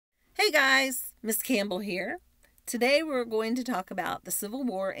Hey guys, Miss Campbell here. Today we're going to talk about the Civil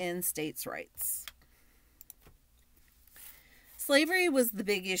War and states' rights. Slavery was the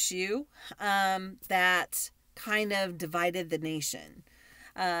big issue that kind of divided the nation.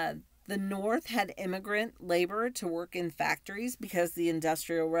 The North had immigrant labor to work in factories because the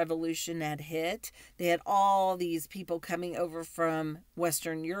Industrial Revolution had hit. They had all these people coming over from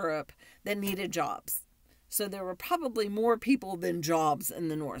Western Europe that needed jobs. So there were probably more people than jobs in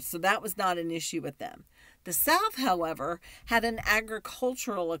the North. So that was not an issue with them. The South, however, had an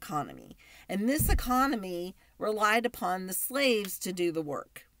agricultural economy. And this economy relied upon the slaves to do the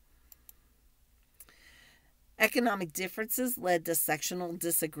work. Economic differences led to sectional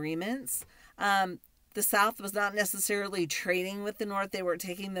disagreements. The South was not necessarily trading with the North. They were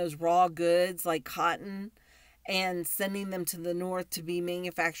taking those raw goods like cotton and sending them to the North to be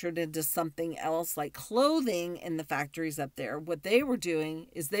manufactured into something else like clothing in the factories up there. What they were doing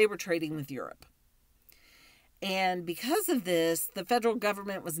is they were trading with Europe. And because of this, the federal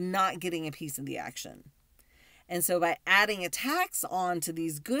government was not getting a piece of the action. And so by adding a tax on to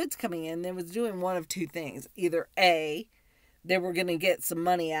these goods coming in, they was doing one of two things. Either A, they were going to get some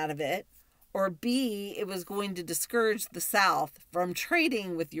money out of it, or B, it was going to discourage the South from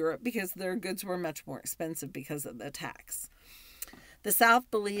trading with Europe because their goods were much more expensive because of the tax. The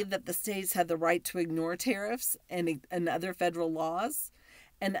South believed that the states had the right to ignore tariffs and other federal laws.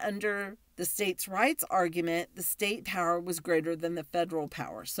 And under the states' rights argument, the state power was greater than the federal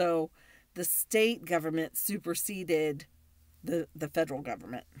power. So the state government superseded the federal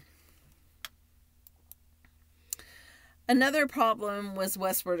government. Another problem was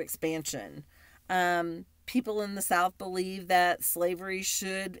westward expansion. People in the South believed that slavery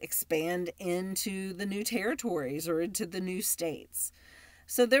should expand into the new territories or into the new states.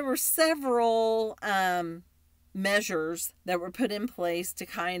 So there were several measures that were put in place to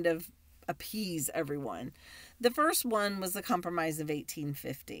kind of appease everyone. The first one was the Compromise of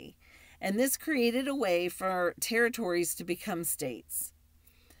 1850. And this created a way for territories to become states.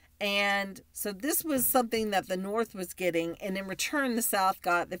 And so this was something that the North was getting, and in return, the South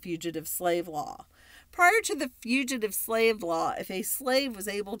got the Fugitive Slave Law. Prior to the Fugitive Slave Law, if a slave was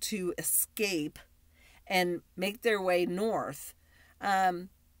able to escape and make their way north, the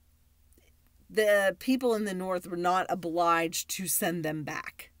people in the North were not obliged to send them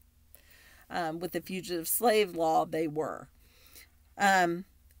back. With the Fugitive Slave Law, they were.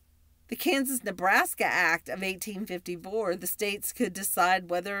 The Kansas-Nebraska Act of 1854, the states could decide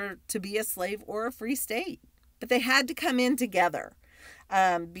whether to be a slave or a free state. But they had to come in together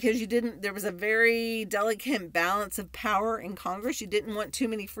because there was a very delicate balance of power in Congress. You didn't want too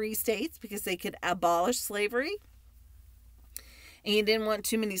many free states because they could abolish slavery. And you didn't want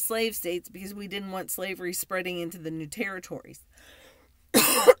too many slave states because we didn't want slavery spreading into the new territories.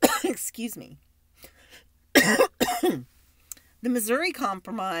 Excuse me. The Missouri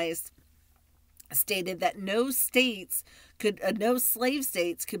Compromise stated that no slave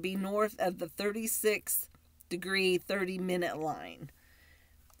states could be north of the 36-degree 30-minute line.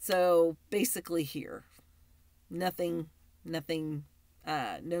 So basically here, no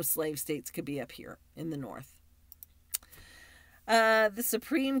slave states could be up here in the north. The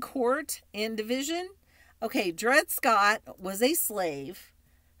Supreme Court and division. Okay, Dred Scott was a slave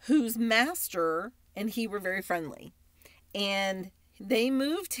whose master and he were very friendly. And they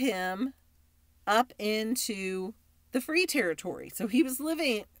moved him up into the free territory. So he was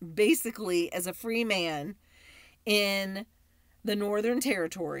living basically as a free man in the northern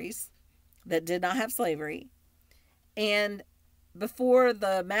territories that did not have slavery. And before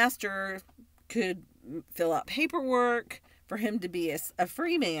the master could fill out paperwork for him to be a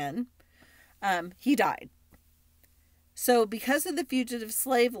free man, he died. So because of the Fugitive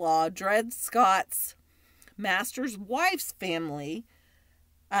Slave Law, Dred Scott's master's wife's family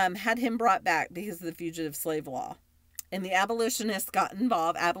had him brought back because of the Fugitive Slave Law. And the abolitionists got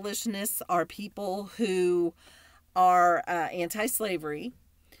involved. Abolitionists are people who are anti-slavery.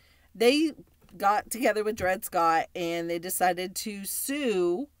 They got together with Dred Scott and they decided to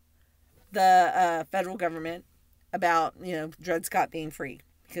sue the federal government about, Dred Scott being free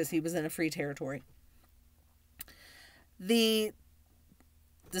because he was in a free territory. The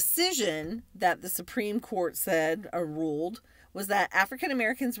decision that the Supreme Court said or ruled was that African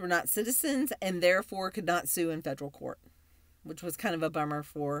Americans were not citizens and therefore could not sue in federal court, which was kind of a bummer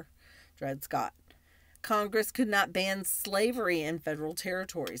for Dred Scott. Congress could not ban slavery in federal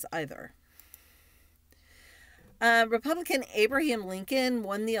territories either. Republican Abraham Lincoln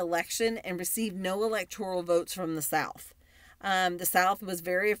won the election and received no electoral votes from the South. The South was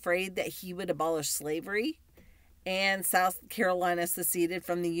very afraid that he would abolish slavery. and South Carolina seceded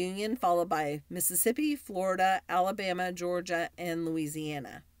from the Union, followed by Mississippi, Florida, Alabama, Georgia, and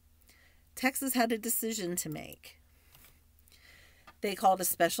Louisiana. Texas had a decision to make. They called a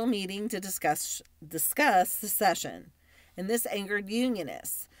special meeting to discuss secession, and this angered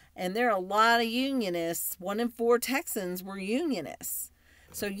Unionists. And there are a lot of Unionists. 1 in 4 Texans were Unionists.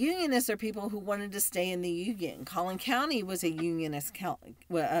 So Unionists are people who wanted to stay in the Union. Collin County was a Unionist county.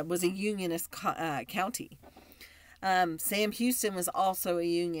 Sam Houston was also a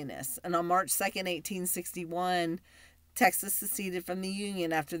Unionist. And on March 2nd, 1861, Texas seceded from the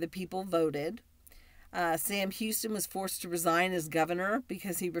Union after the people voted. Sam Houston was forced to resign as governor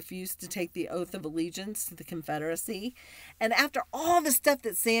because he refused to take the oath of allegiance to the Confederacy. And after all the stuff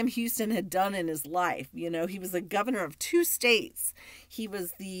that Sam Houston had done in his life, he was the governor of 2 states. He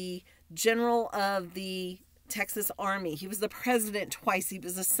was the general of the Texas Army. He was the president twice. He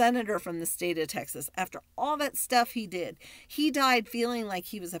was a senator from the state of Texas. After all that stuff he did, he died feeling like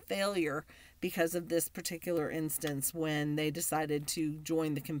he was a failure because of this particular instance when they decided to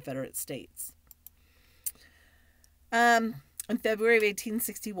join the Confederate States. In February of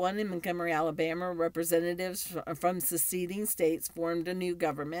 1861, in Montgomery, Alabama, representatives from seceding states formed a new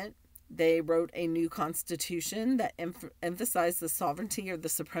government. They wrote a new constitution that emphasized the sovereignty or the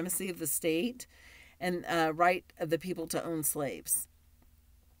supremacy of the state and right of the people to own slaves.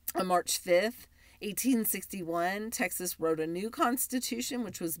 On March 5th, 1861, Texas wrote a new constitution,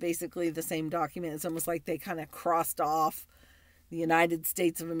 which was basically the same document. It's almost like they kind of crossed off the United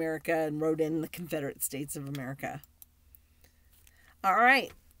States of America and wrote in the Confederate States of America. All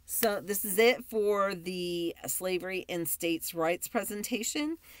right, so this is it for the Slavery and States' Rights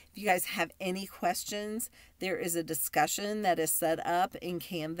presentation. If you guys have any questions, there is a discussion that is set up in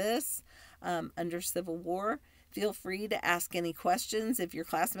Canvas under Civil War. Feel free to ask any questions. If your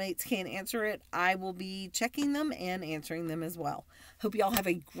classmates can't answer it, I will be checking them and answering them as well. Hope you all have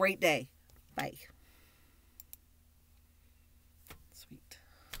a great day. Bye.